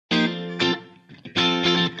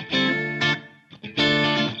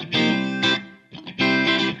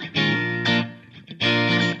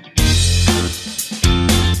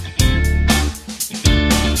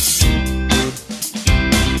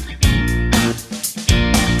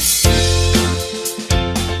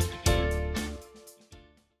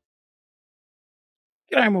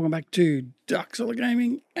G'day and welcome back to Duxilla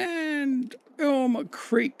Gaming and Elm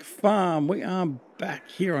Creek Farm. We are back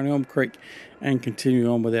here on Elm Creek and continuing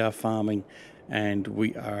on with our farming, and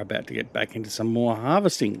we are about to get back into some more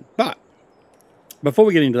harvesting. But before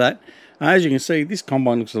we get into that, as you can see, this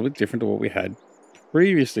combine looks a little bit different to what we had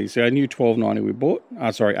previously. So our new 1290 we bought,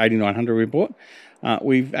 8900 we bought,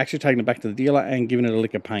 we've actually taken it back to the dealer and given it a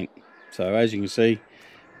lick of paint. So as you can see,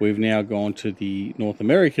 we've now gone to the North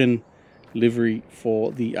American livery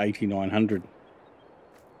for the 8900.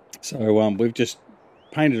 So we've just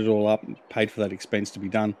painted it all up, paid for that expense to be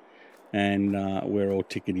done, and we're all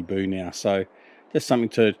tickety-boo now. So just something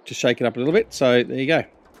to shake it up a little bit. So there you go.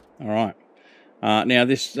 All right. Now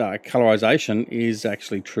this colorization is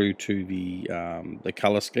actually true to the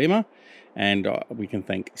color schema, and we can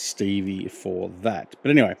thank Stevie for that.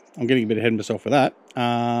 But anyway, I'm getting a bit ahead of myself with that.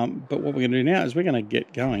 But what we're going to do now is we're going to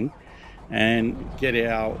get going and get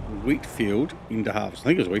our wheat field into harvest. I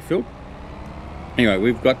think it was wheat field. Anyway,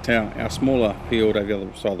 we've got our smaller field over the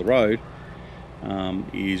other side of the road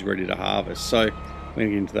is ready to harvest. So we're going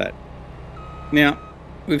to get into that. Now,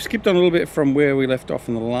 we've skipped on a little bit from where we left off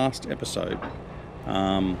in the last episode.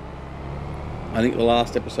 I think the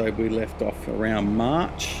last episode we left off around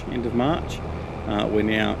March, end of March. We're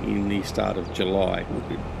now in the start of July.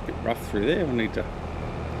 A bit rough through there. We'll need to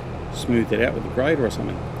smooth it out with a grader or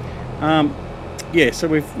something. Yeah, so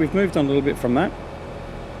we've moved on a little bit from that,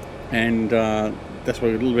 and that's why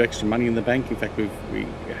we got a little bit extra money in the bank. In fact, we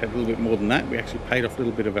had a little bit more than that. We actually paid off a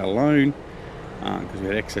little bit of our loan because we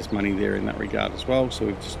had excess money there in that regard as well. So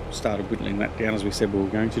we've just started whittling that down as we said we were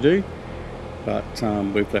going to do. But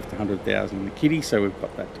we've left 100,000 in the kitty, so we've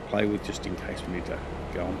got that to play with just in case we need to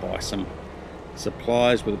go and buy some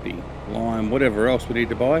supplies, whether it be lime, whatever else we need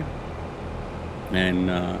to buy, and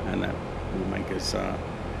that will make us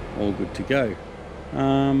all good to go.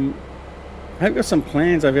 I've got some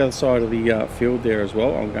plans over the other side of the field there as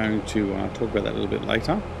well. I'm going to talk about that a little bit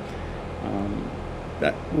later.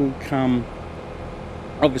 That will come,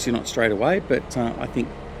 obviously not straight away, but I think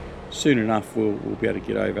soon enough we'll be able to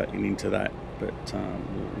get over and into that. But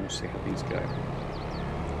we'll see how things go.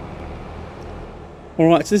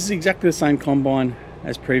 Alright, so this is exactly the same combine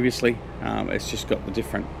as previously. It's just got the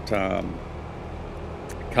different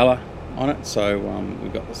colour on it, so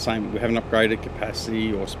we've got the same. We haven't upgraded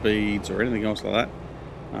capacity or speeds or anything else like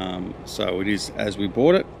that. So it is as we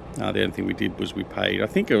bought it. The only thing we did was we paid, I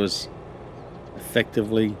think it was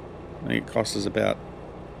effectively, I think it cost us about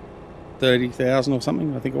 30,000 or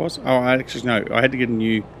something. I think it was. Oh, I actually no, I had to get a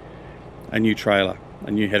new trailer,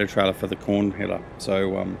 a new header trailer for the corn header.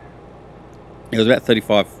 So it was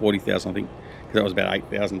about 40,000, I think, because that was about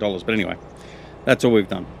 $8,000. But anyway, that's all we've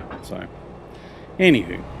done. So.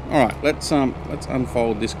 Anywho, all right, let's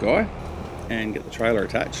unfold this guy and get the trailer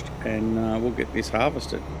attached, and we'll get this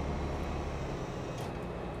harvested.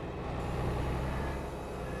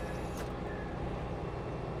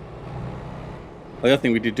 The other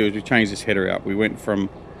thing we did do is we changed this header out. We went from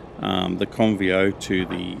the Convio to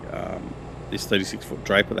the this 36-foot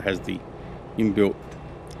draper that has the inbuilt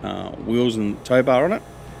wheels and tow bar on it,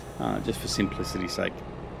 just for simplicity's sake.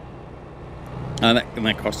 And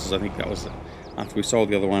that cost us, I think that was after we sold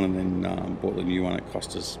the other one and then bought the new one, it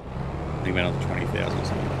cost us, I think, about another 20,000 or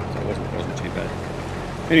something. So it wasn't too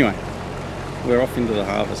bad. Anyway, we're off into the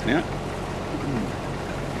harvest now.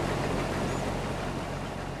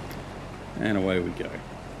 And away we go.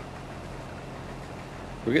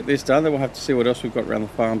 We'll get this done, then we'll have to see what else we've got around the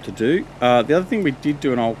farm to do. The other thing we did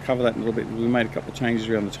do, and I'll cover that in a little bit, we made a couple of changes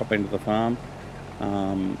around the top end of the farm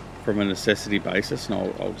from a necessity basis,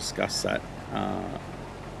 and I'll discuss that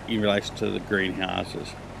in relation to the greenhouses.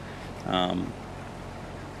 So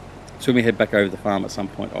when we head back over the farm at some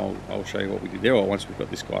point, I'll show you what we did there, or once we've got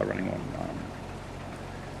this guy running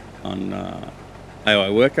on AI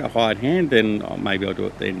Worker, hired hand, then maybe I'll do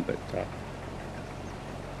it then. But a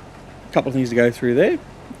couple of things to go through there.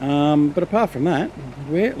 But apart from that,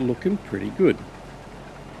 we're looking pretty good.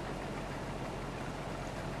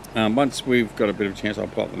 Once we've got a bit of a chance, I'll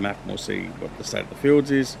pull up the map and we'll see what the state of the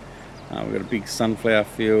fields is. We've got a big sunflower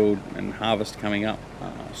field and harvest coming up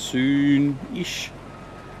soon-ish,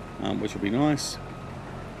 which will be nice.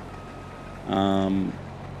 I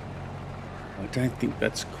don't think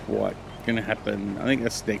that's quite going to happen. I think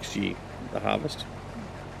that's next year, the harvest.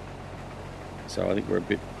 So I think we're a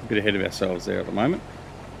bit ahead of ourselves there at the moment.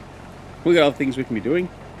 We've got other things we can be doing,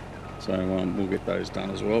 so we'll get those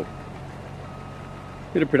done as well.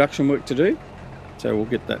 Bit of production work to do, so we'll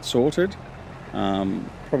get that sorted.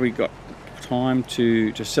 Probably got time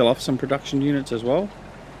to sell off some production units as well,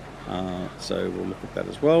 so we'll look at that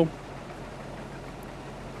as well.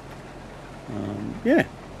 Yeah,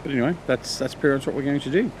 but anyway, that's pretty much what we're going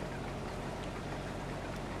to do.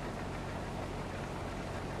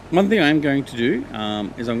 One thing I'm going to do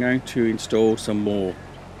is I'm going to install some more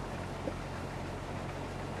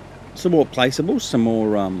placeables, some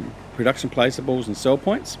more production placeables and sell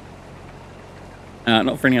points.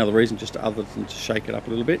 Not for any other reason, just other than to shake it up a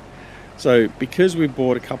little bit. So because we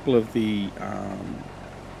bought a couple of the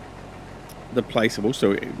placeables,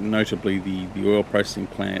 so notably the oil processing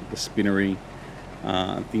plant, the spinnery,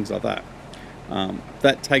 things like that,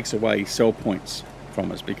 that takes away sell points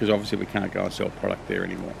from us, because obviously we can't go and sell product there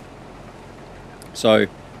anymore. So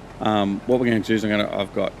what we're going to do is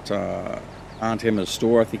I've got Aunt Emma's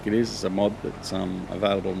Store, I think it is. It's a mod that's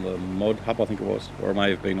available on the mod hub, I think it was, or it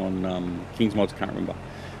may have been on King's Mods, I can't remember.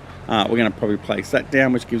 We're going to probably place that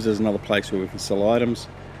down, which gives us another place where we can sell items.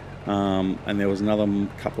 And there was another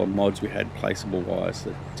couple of mods we had placeable wise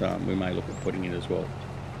that we may look at putting in as well.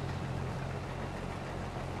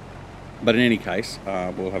 But in any case,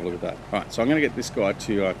 we'll have a look at that. Alright, so I'm going to get this guy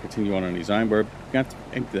to continue on his own. We're going to have to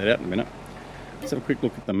empty that out in a minute. Let's have a quick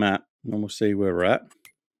look at the map and we'll see where we're at.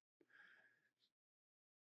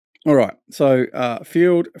 Alright, so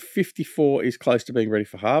field 54 is close to being ready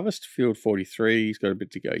for harvest. Field 43 has got a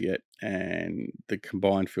bit to go yet, and the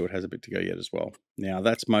combined field has a bit to go yet as well. Now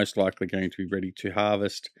that's most likely going to be ready to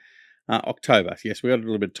harvest October. Yes, we've got a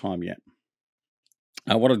little bit of time yet.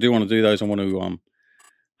 What I do want to do though is I want to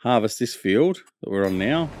harvest this field that we're on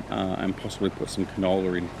now and possibly put some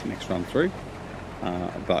canola in the next run through.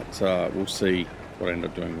 But we'll see what I end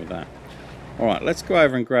up doing with that. Alright, let's go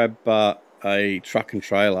over and grab a truck and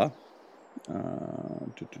trailer.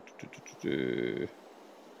 I'll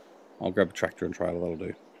grab a tractor and trailer, that'll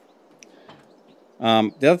do.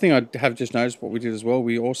 The other thing I have just noticed what we did as well,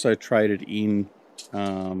 we also traded in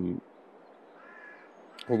what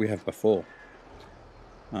we have before.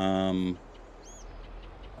 I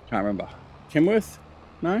can't remember. Kenworth?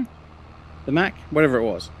 No? The Mac? Whatever it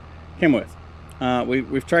was. Kenworth.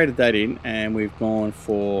 We've traded that in, and we've gone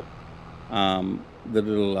for the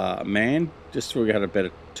little man, just so we had a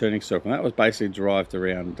better turning circle. And that was basically derived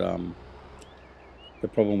around the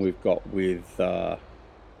problem we've got with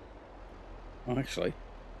actually,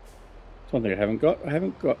 it's one thing I haven't got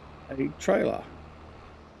a trailer.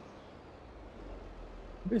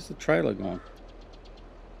 Where's the trailer gone?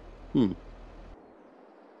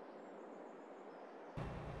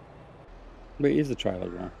 Where is the trailer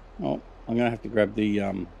gone? Oh, I'm gonna have to grab the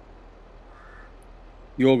auger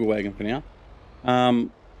wagon for now.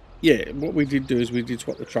 Yeah, what we did do is we did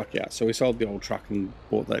swap the truck out. So we sold the old truck and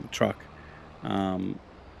bought that truck.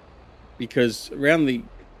 Because around the... In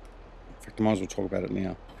fact, I might as well talk about it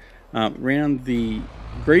now. Around the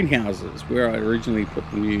greenhouses, where I originally put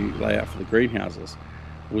the new layout for the greenhouses,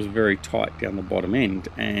 was very tight down the bottom end.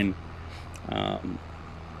 And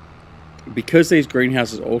because these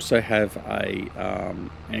greenhouses also have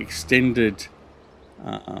an extended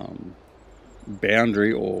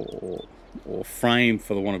boundary or frame,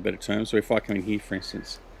 for the want of a better term. So if I come in here, for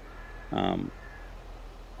instance,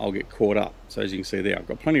 I'll get caught up. So as you can see there, I've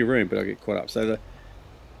got plenty of room, but I'll get caught up. So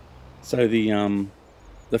the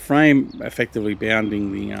frame effectively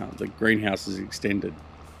bounding the greenhouse is extended.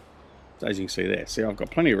 So as you can see there, see, I've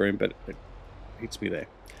got plenty of room, but it hits me there.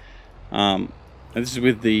 And this is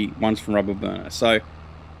with the ones from Rubber Burner. So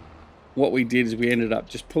what we did is we ended up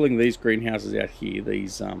just pulling these greenhouses out here.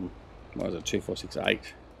 These what was it, 2, 4, 6,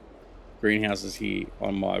 8 greenhouses here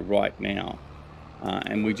on my right now,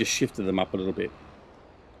 and we just shifted them up a little bit.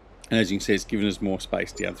 And as you can see, it's given us more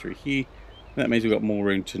space down through here. And that means we've got more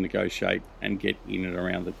room to negotiate and get in and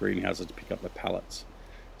around the greenhouses to pick up the pallets.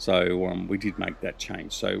 So we did make that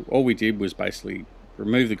change. So all we did was basically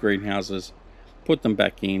remove the greenhouses, put them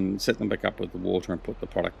back in, set them back up with the water, and put the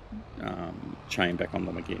product chain back on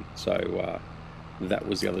them again. So that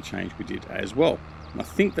was the other change we did as well. And I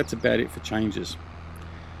think that's about it for changes.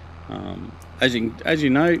 As you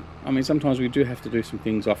know, I mean, sometimes we do have to do some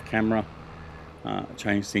things off camera,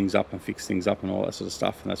 change things up and fix things up and all that sort of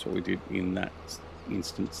stuff, and that's what we did in that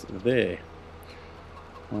instance there.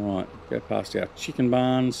 Alright, go past our chicken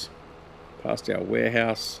barns, past our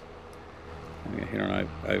warehouse. I'm going to head on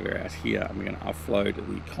over out here, and we're going to offload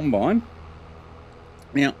the combine.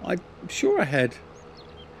 Now, I'm sure I had...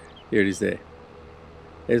 There it is there.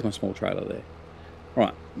 There's my small trailer there.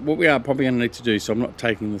 Right, what we are probably going to need to do, so I'm not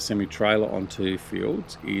taking the semi-trailer onto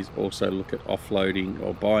fields, is also look at offloading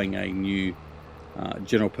or buying a new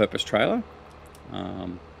general purpose trailer.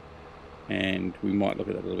 And we might look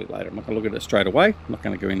at that a little bit later. I'm not going to look at it straight away. I'm not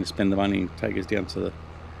going to go in and spend the money and take us down to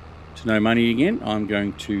no money again. I'm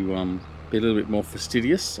going to be a little bit more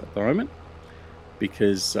fastidious at the moment,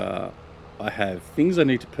 because I I have things I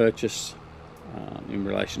need to purchase in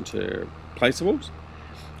relation to placeables,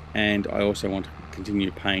 and I also want to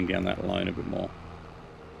continue paying down that loan a bit more.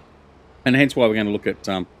 And hence why we're going to look at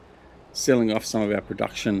selling off some of our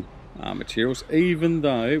production materials, even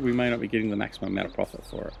though we may not be getting the maximum amount of profit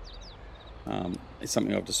for it. It's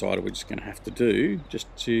something I've decided we're just going to have to do just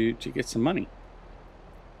to get some money.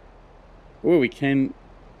 Or we can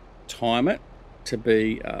time it to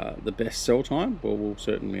be the best sell time, well, we'll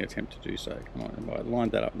certainly attempt to do so. Come on, if I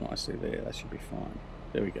lined that up nicely there, that should be fine.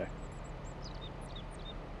 There we go.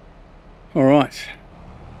 All right,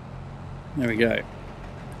 there we go.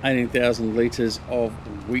 18,000 litres of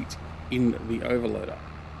wheat in the overloader.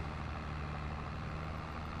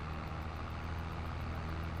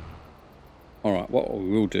 All right, what we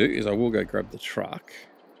will do is I will go grab the truck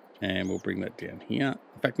and we'll bring that down here.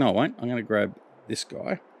 In fact, no, I won't. I'm going to grab this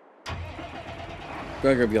guy,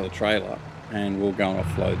 go grab the other trailer, and we'll go and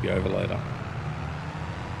offload the overloader.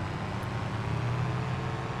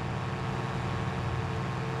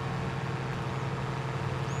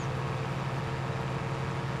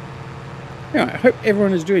 Now, I hope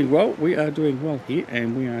everyone is doing well. We are doing well here,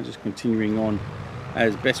 and we are just continuing on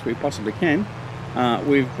as best we possibly can.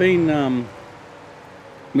 We've been,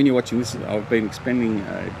 when you're watching this, I've been spending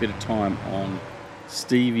a bit of time on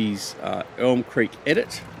Stevie's Elm Creek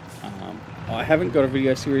edit. I haven't got a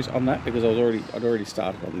video series on that because I'd already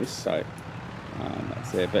started on this, so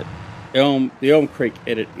that's there. But the Elm Creek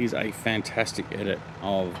edit is a fantastic edit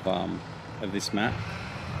of this map.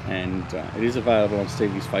 And it is available on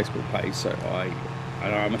Stevie's Facebook page, so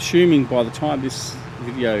I'm assuming by the time this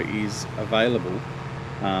video is available,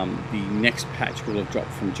 the next patch will have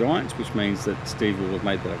dropped from Giants, which means that Stevie will have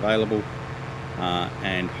made that available,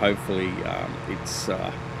 and hopefully it's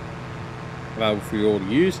available for you all to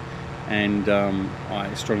use. And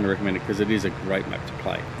I strongly recommend it because it is a great map to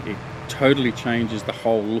play. It totally changes the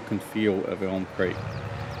whole look and feel of Elm Creek.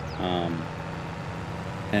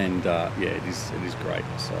 Yeah, it is great,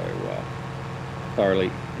 so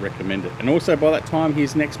thoroughly recommend it. And also by that time,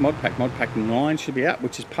 his next mod pack 9 should be out,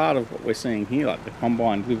 which is part of what we're seeing here, like the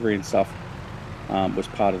combine livery and stuff was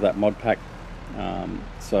part of that mod pack.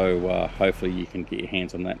 So hopefully you can get your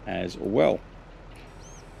hands on that as well.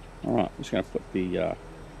 All right, I'm just going to put the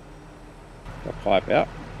pipe out.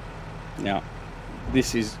 Now,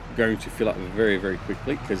 this is going to fill up very, very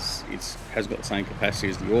quickly because it has got the same capacity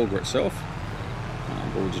as the auger itself.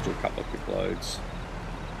 But we'll just do a couple of quick loads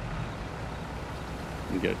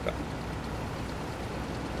and get it done.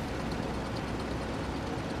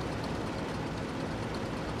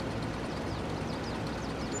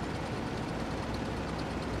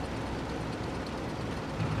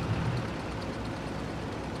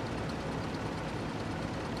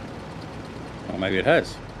 Well, maybe it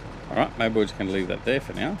has. Alright, maybe we're just going to leave that there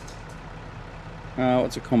for now.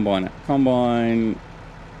 What's a combine at? Combine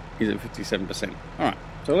is at 57%. Alright,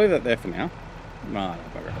 so I'll leave that there for now. No,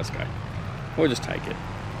 bugger, let's go. Or just take it.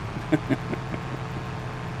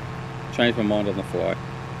 Change my mind on the fly.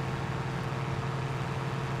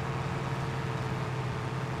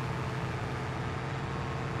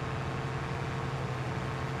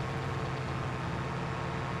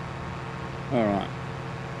 Alright.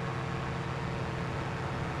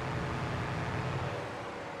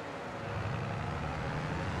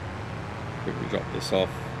 Quickly drop this off.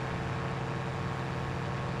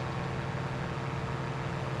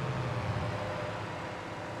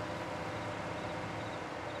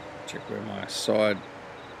 Check where my side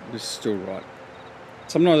is still right.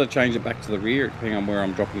 Sometimes I change it back to the rear depending on where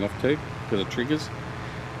I'm dropping off to because of triggers.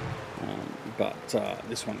 But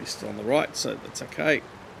this one is still on the right, so that's okay.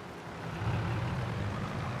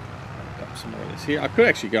 Dump some more of this here. I could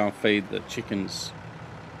actually go and feed the chickens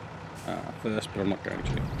first, but I'm not going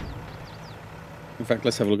to. In fact,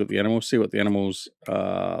 let's have a look at the animals, see what the animals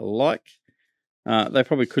are like. They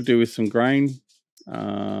probably could do with some grain,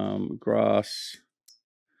 grass.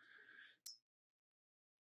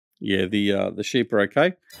 Yeah, the sheep are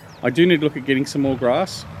okay. I do need to look at getting some more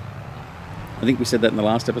grass. I think we said that in the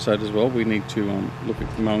last episode as well. We need to look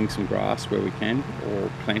at mowing some grass where we can,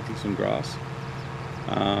 or planting some grass.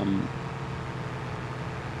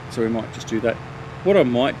 So we might just do that. What I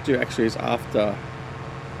might do actually is after...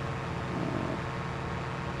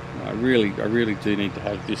 I really do need to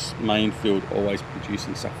have this main field always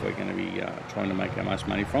producing stuff we're going to be trying to make our most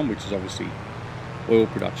money from, which is obviously oil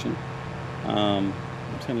production. I'm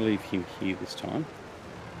just going to leave him here this time.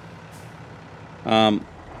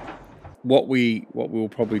 What we'll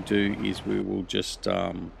probably do is we will just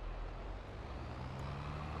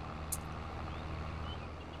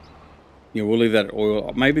we'll leave that at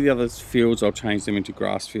oil. Maybe the other fields I'll change them into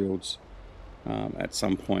grass fields at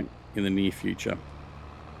some point in the near future.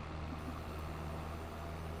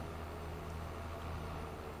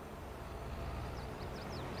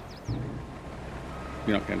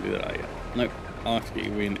 You're not going to do that, are you? Nope. I'll have to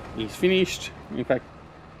get you in. He's finished. In fact,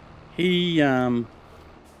 I can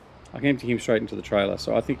empty him straight into the trailer.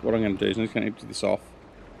 So I think what I'm going to do is I'm just going to empty this off.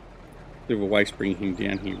 Bit of a waste bringing him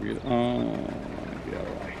down here. Really. Oh, get out of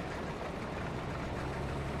the way.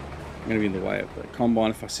 I'm going to be in the way of the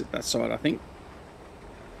combine if I sit that side, I think.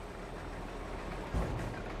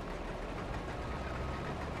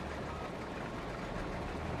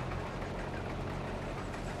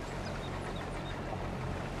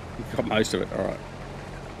 You've got most of it. All right.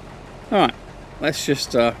 All right. Let's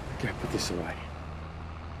just go put this away.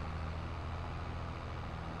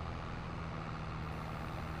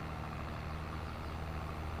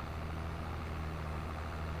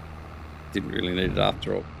 Didn't really need it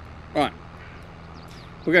after all. Right,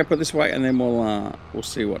 we're going to put this away, and then we'll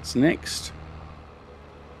see what's next.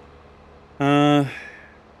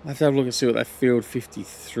 Let's have a look and see what that field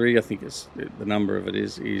 53. I think it's the number of it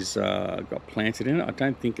is got planted in it. I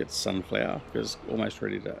don't think it's sunflower because it's almost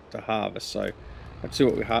ready to harvest. So let's see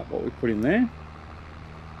what we put in there,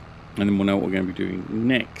 and then we'll know what we're going to be doing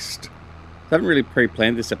next. I haven't really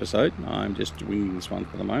pre-planned this episode. I'm just winging this one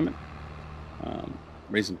for the moment.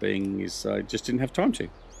 Reason being is I just didn't have time to.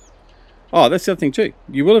 Oh, that's the other thing too.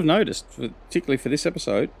 You will have noticed, particularly for this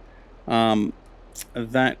episode,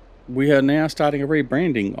 that we are now starting a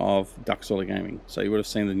rebranding of Duck Solar Gaming. So you would have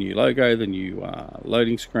seen the new logo, the new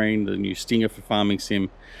loading screen, the new stinger for Farming Sim,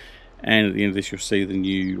 and at the end of this you'll see the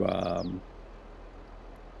new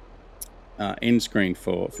end screen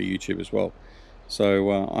for YouTube as well.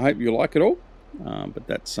 So I hope you like it all, but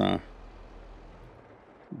that's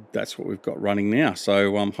what we've got running now.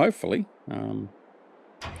 So hopefully,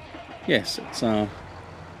 yes,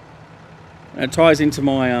 it ties into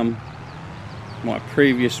my my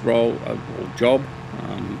previous role or job,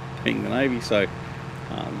 being the Navy. So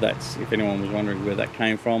that's, if anyone was wondering where that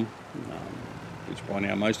came from, which by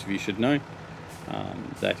now most of you should know,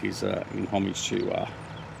 that is in homage to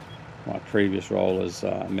my previous role as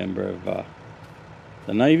a member of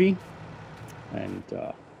the Navy. And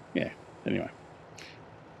yeah, anyway.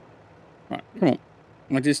 Right, come on.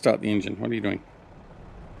 I did start the engine. What are you doing?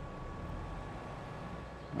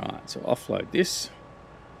 Right, so offload this.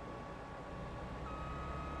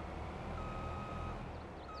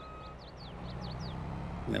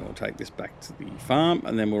 And then we'll take this back to the farm,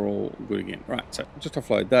 and then we're all good again. Right, so just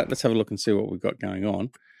offload that. Let's have a look and see what we've got going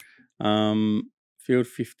on. Field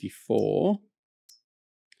 54. Oh,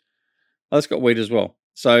 that's got wheat as well.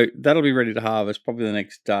 So that'll be ready to harvest probably the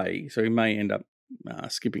next day. So we may end up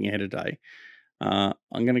skipping ahead a day. I'm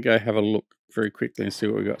going to go have a look very quickly and see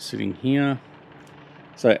what we've got sitting here.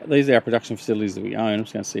 So these are our production facilities that we own. I'm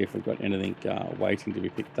just going to see if we've got anything waiting to be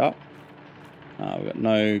picked up. We've got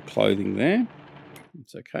no clothing there.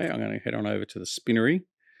 It's okay. I'm going to head on over to the spinnery.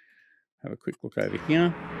 Have a quick look over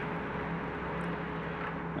here.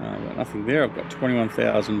 I've got nothing there. I've got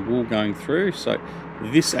 21,000 wool going through. So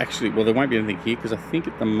this actually, well, there won't be anything here because I think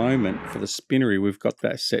at the moment for the spinnery, we've got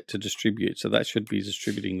that set to distribute. So that should be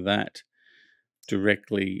distributing that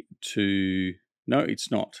directly to, no, it's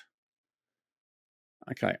not.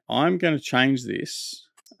 Okay, I'm going to change this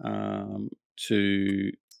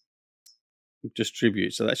to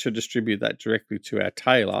distribute. So that should distribute that directly to our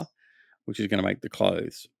tailor, which is going to make the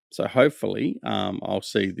clothes. So hopefully I'll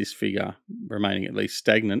see this figure remaining at least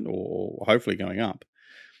stagnant or hopefully going up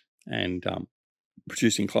and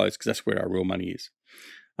producing clothes, because that's where our real money is.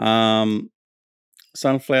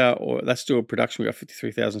 Sunflower, or that's still production. We've got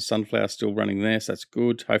 53,000 sunflower still running there, so that's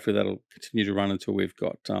good. Hopefully that'll continue to run until we've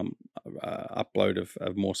got upload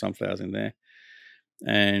of more sunflowers in there.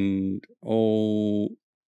 And all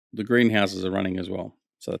the greenhouses are running as well,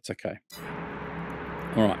 so that's okay.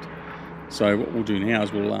 All right. So what we'll do now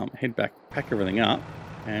is we'll head back, pack everything up,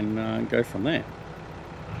 and go from there.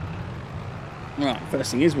 Right,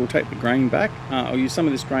 first thing is we'll take the grain back. I'll use some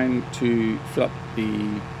of this grain to fill up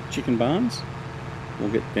the chicken barns. We'll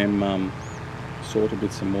get them sorted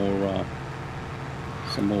with some more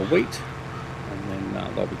wheat, and then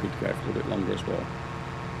they'll be good to go for a little bit longer as well.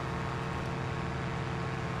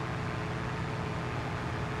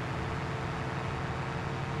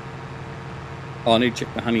 Oh, I need to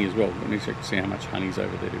check the honey as well. I need to check to see how much honey's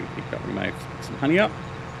over there to be picked up. We may have picked some honey up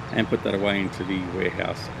and put that away into the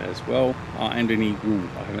warehouse as well. And any wool.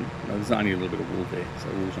 I haven't. No, there's only a little bit of wool there, so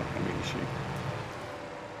wool's not going to be an issue.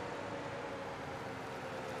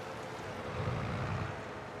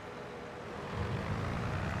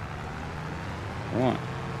 Right.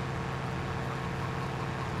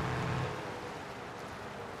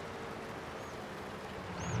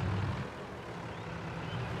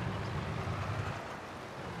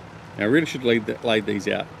 Now I really should laid these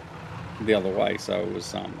out the other way, so it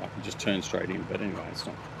was I could just turn straight in. But anyway, it's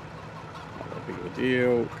not that big of a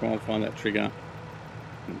deal. Come on, find that trigger.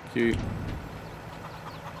 Thank you.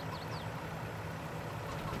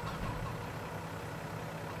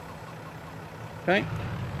 Okay.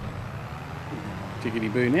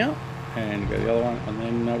 Tickety boo now, and go the other one, and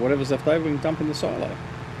then whatever's left over we can dump in the silo.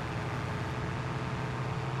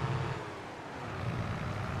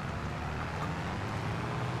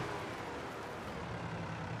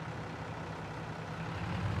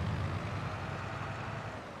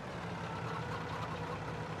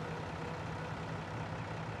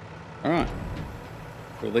 Alright,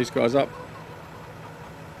 fill these guys up.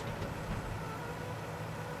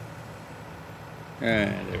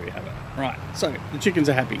 And there we have it. Right, so the chickens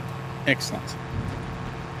are happy. Excellent.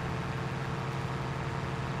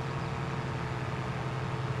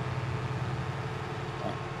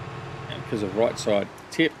 Right. And because of right side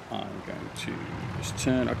tip, I'm going to just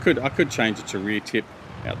turn. I could change it to rear tip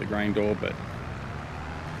out the grain door, but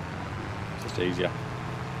it's just easier.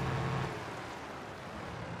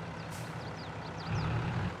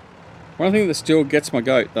 One thing that still gets my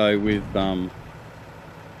goat though with some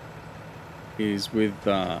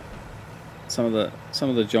of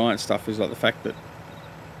the giant stuff is like the fact that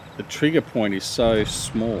the trigger point is so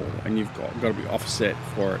small, and you've got to be offset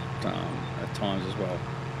for it at times as well.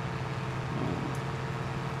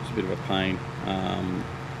 It's a bit of a pain.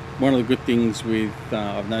 One of the good things with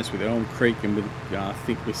I've noticed with Elm Creek and with I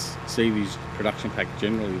think we see these production pack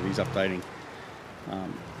generally, these updating.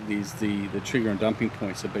 The trigger and dumping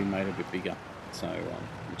points have been made a bit bigger, so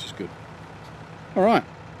which is good. All right,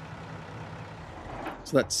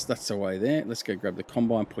 so that's away there. Let's go grab the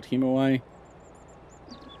combine, put him away.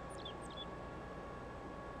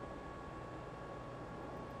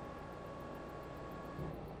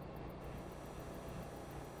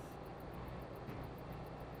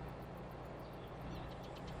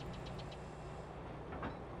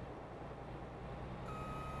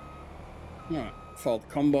 All right. Fold the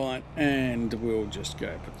combine, and we'll just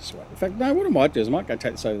go put this away. In fact, no, what I might do is I might go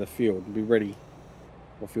take this over the field and be ready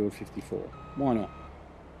for field 54. Why not?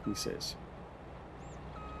 He says.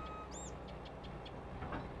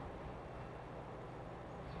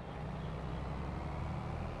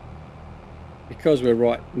 Because we're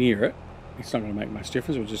right near it, it's not going to make much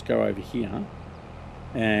difference. We'll just go over here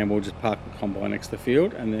and we'll just park the combine next to the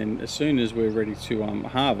field, and then as soon as we're ready to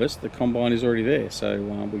harvest, the combine is already there, so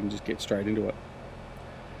we can just get straight into it.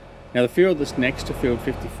 Now the field that's next to field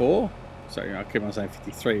 54, so I keep on saying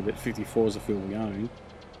 53, but 54 is the field we own.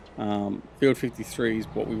 Field 53 is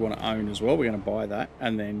what we want to own as well. We're going to buy that,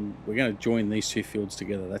 and then we're going to join these two fields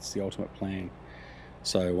together. That's the ultimate plan.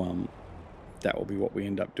 So that will be what we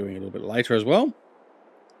end up doing a little bit later as well.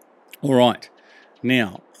 All right,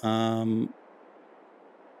 now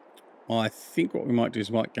I think what we might do is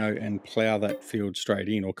might go and plough that field straight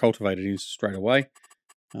in, or cultivate it in straight away.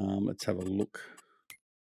 Let's have a look.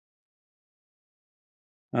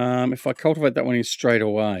 If I cultivate that one in straight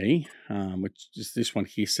away, which is this one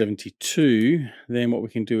here, 72, then what we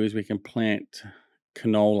can do is we can plant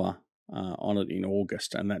canola on it in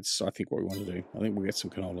August, and that's, I think, what we want to do. I think we'll get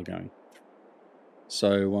some canola going.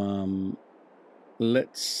 So I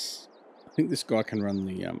think this guy can run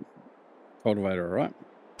the cultivator, all right?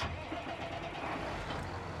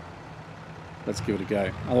 Let's give it a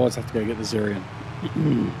go. Otherwise I have to go get the Zerion,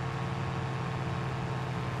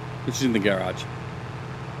 which is in the garage.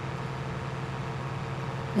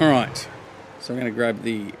 All right, so I'm going to grab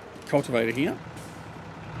the cultivator here,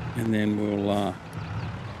 and then we'll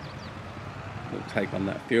take on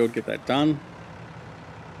that field, get that done.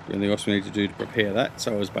 The only else we need to do to prepare that,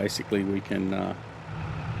 so is basically we can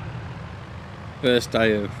first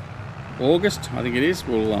day of August, I think it is,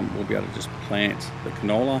 we'll be able to just plant the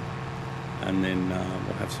canola, and then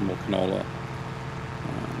we'll have some more canola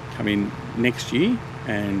come in next year,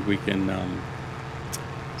 and we can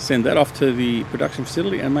send that off to the production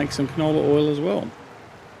facility and make some canola oil as well.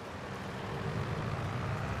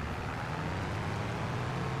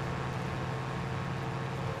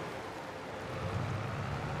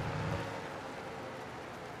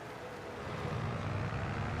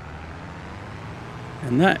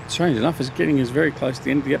 And that, strange enough, is getting us very close to the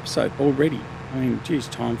end of the episode already. I mean, geez,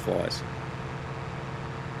 time flies.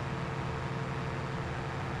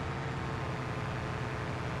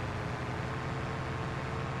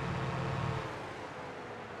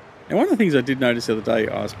 And one of the things I did notice the other day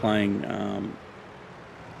I was playing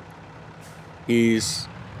is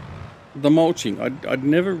the mulching. I'd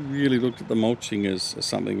never really looked at the mulching as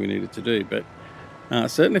something we needed to do, but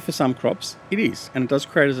certainly for some crops it is, and it does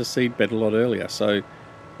create as a seed bed a lot earlier. So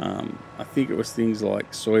I think it was things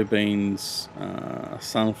like soybeans,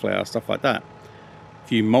 sunflower, stuff like that.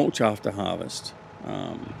 If you mulch after harvest,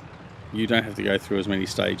 you don't have to go through as many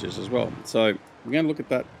stages as well. So we're going to look at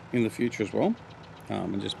that in the future as well,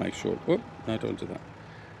 and just make sure. Whoop, no, don't do that.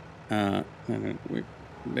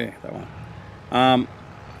 There, that one.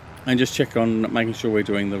 And just check on making sure we're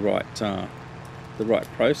doing the right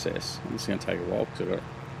process. And it's going to take a while because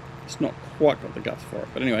it's not quite got the guts for it,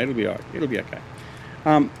 but anyway, it'll be all right. It'll be okay.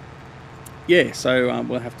 Yeah, so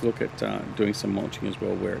we'll have to look at doing some mulching as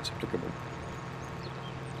well where it's applicable.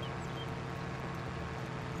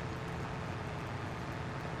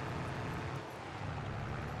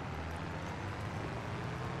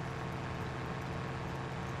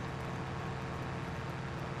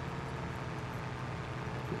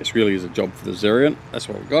 This really is a job for the Xerion. That's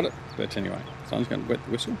why we got it. But anyway, so I'm just going to wet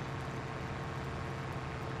the whistle.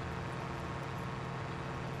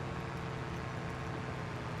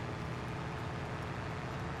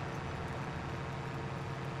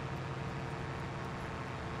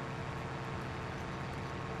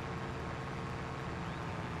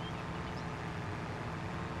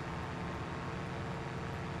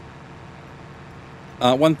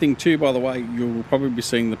 One thing too, by the way, you'll probably be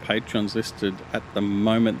seeing the patrons listed at the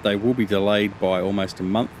moment. They will be delayed by almost a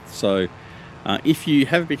month. So if you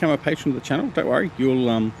have become a patron of the channel, don't worry,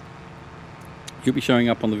 you'll be showing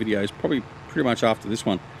up on the videos probably pretty much after this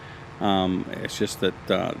one. It's just that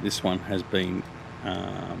this one has been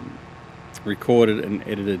recorded and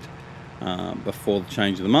edited before the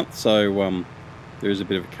change of the month. So there is a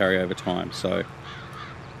bit of a carryover time. So.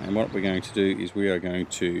 And what we're going to do is we are going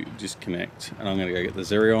to disconnect, and I'm going to go get the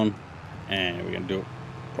Xerion, and we're going to do it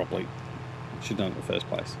properly. Should have done it in the first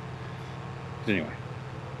place. But anyway,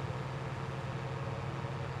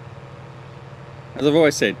 as I've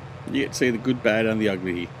always said, you get to see the good, bad, and the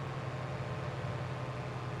ugly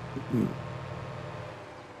here.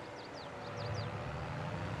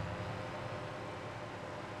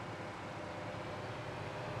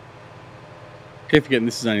 Keep forgetting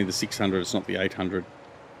this is only the 600, it's not the 800.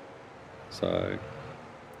 So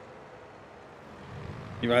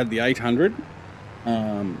if I had the 800,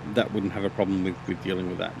 that wouldn't have a problem with dealing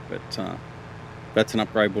with that. But that's an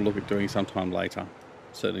upgrade we'll look at doing sometime later.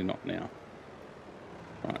 Certainly not now.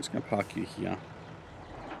 Right, just going to park you here.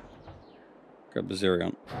 Grab the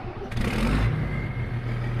Xerion.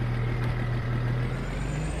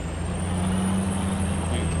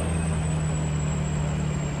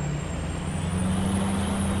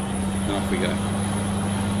 And off we go.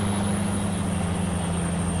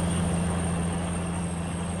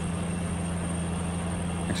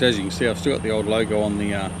 Actually, as you can see, I've still got the old logo on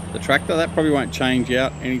the tractor. That probably won't change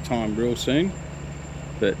out anytime real soon,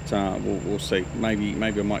 but we'll see. Maybe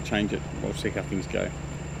I might change it. We'll see how things go.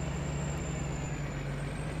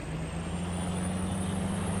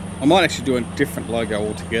 I might actually do a different logo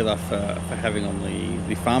altogether for having on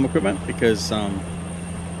the farm equipment, because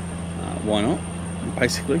why not?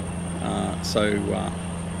 Basically, so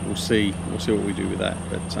we'll see what we do with that.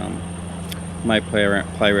 But may play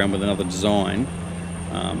around with another design.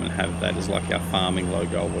 And have that as like our farming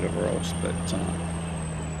logo or whatever else, but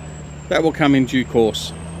that will come in due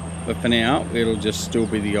course. But for now, it'll just still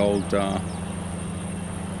be the old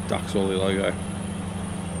Ducks Oily logo.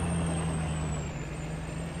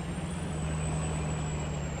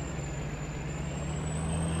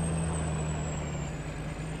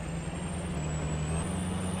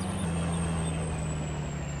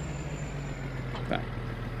 Okay.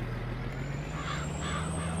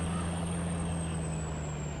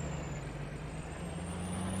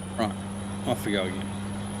 Right, off we go again.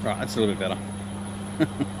 Right, that's a little bit better.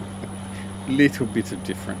 Little bit of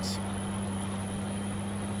difference.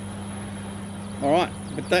 Alright,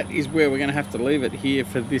 but that is where we're going to have to leave it here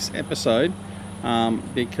for this episode,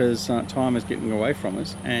 because time is getting away from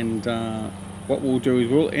us. And what we'll do is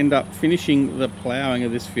we'll end up finishing the ploughing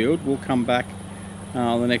of this field. We'll come back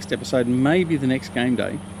on the next episode, maybe the next game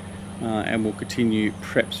day, and we'll continue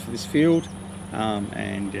preps for this field.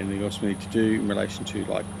 And anything else we need to do in relation to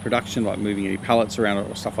like production, like moving any pallets around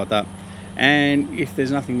or stuff like that. And if there's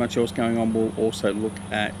nothing much else going on, we'll also look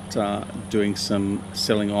at doing some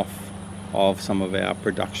selling off of some of our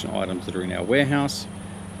production items that are in our warehouse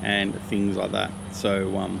and things like that.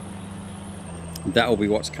 So that will be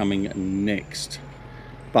what's coming next.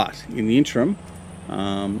 But in the interim,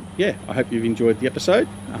 yeah, I hope you've enjoyed the episode.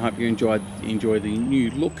 I hope you enjoy the new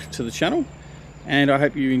look to the channel. And I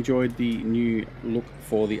hope you enjoyed the new look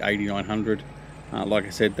for the 8900. Like I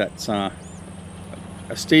said, that's a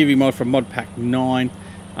Stevie mod from Mod Pack 9.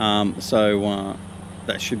 So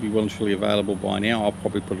that should be well and truly available by now. I'll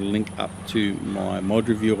probably put a link up to my mod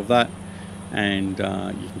review of that, and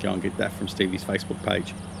you can go and get that from Stevie's Facebook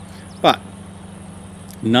page. But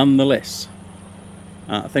nonetheless,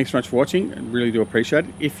 thanks so much for watching. I really do appreciate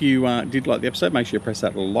it. If you did like the episode, make sure you press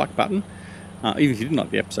that like button. Even if you didn't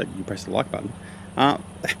like the episode, you can press the like button.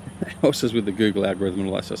 It helps us with the Google algorithm and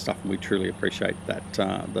all that sort of stuff, and we truly appreciate that,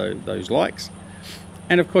 those likes.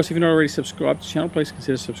 And of course, if you're not already subscribed to the channel, please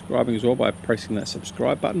consider subscribing as well by pressing that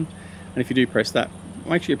subscribe button. And if you do press that,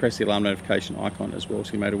 make sure you press the alarm notification icon as well,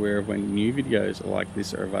 so you're made aware of when new videos like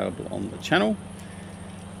this are available on the channel.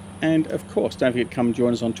 And of course, don't forget to come and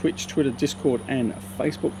join us on Twitch, Twitter, Discord and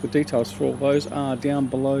Facebook. The details for all those are down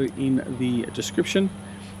below in the description,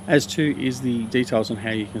 as too is the details on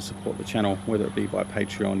how you can support the channel, whether it be by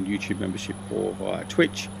Patreon, YouTube membership or via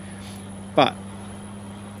Twitch. But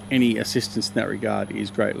any assistance in that regard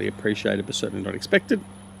is greatly appreciated, but certainly not expected.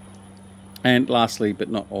 And lastly, but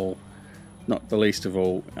not the least of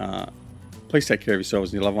all, please take care of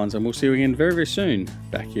yourselves and your loved ones, and we'll see you again very, very soon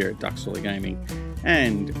back here at Duxley Gaming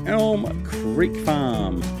and Elm Creek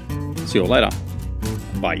Farm. See you all later.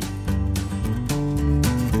 Bye.